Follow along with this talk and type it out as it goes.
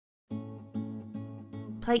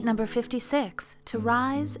Plate number 56, to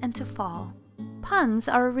rise and to fall. Puns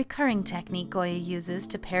are a recurring technique Goya uses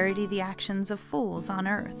to parody the actions of fools on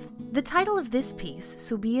Earth. The title of this piece,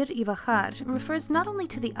 Subir y Bajar, refers not only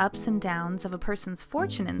to the ups and downs of a person's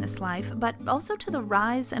fortune in this life, but also to the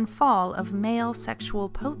rise and fall of male sexual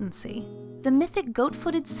potency. The mythic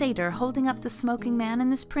goat-footed satyr holding up the smoking man in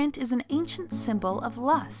this print is an ancient symbol of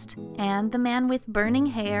lust, and the man with burning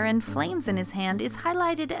hair and flames in his hand is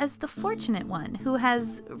highlighted as the fortunate one who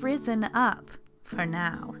has risen up, for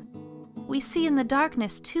now. We see in the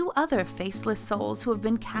darkness two other faceless souls who have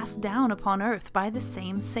been cast down upon Earth by the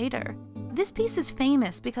same satyr. This piece is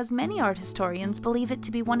famous because many art historians believe it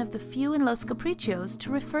to be one of the few in Los Capriccios to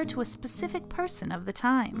refer to a specific person of the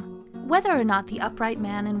time. Whether or not the upright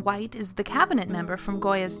man in white is the cabinet member from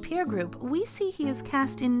Goya's peer group, we see he is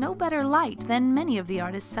cast in no better light than many of the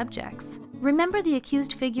artist's subjects. Remember the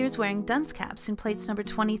accused figures wearing dunce caps in plates number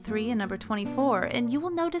 23 and number 24, and you will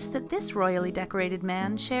notice that this royally decorated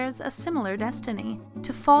man shares a similar destiny,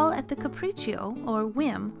 to fall at the capriccio, or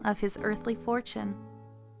whim, of his earthly fortune.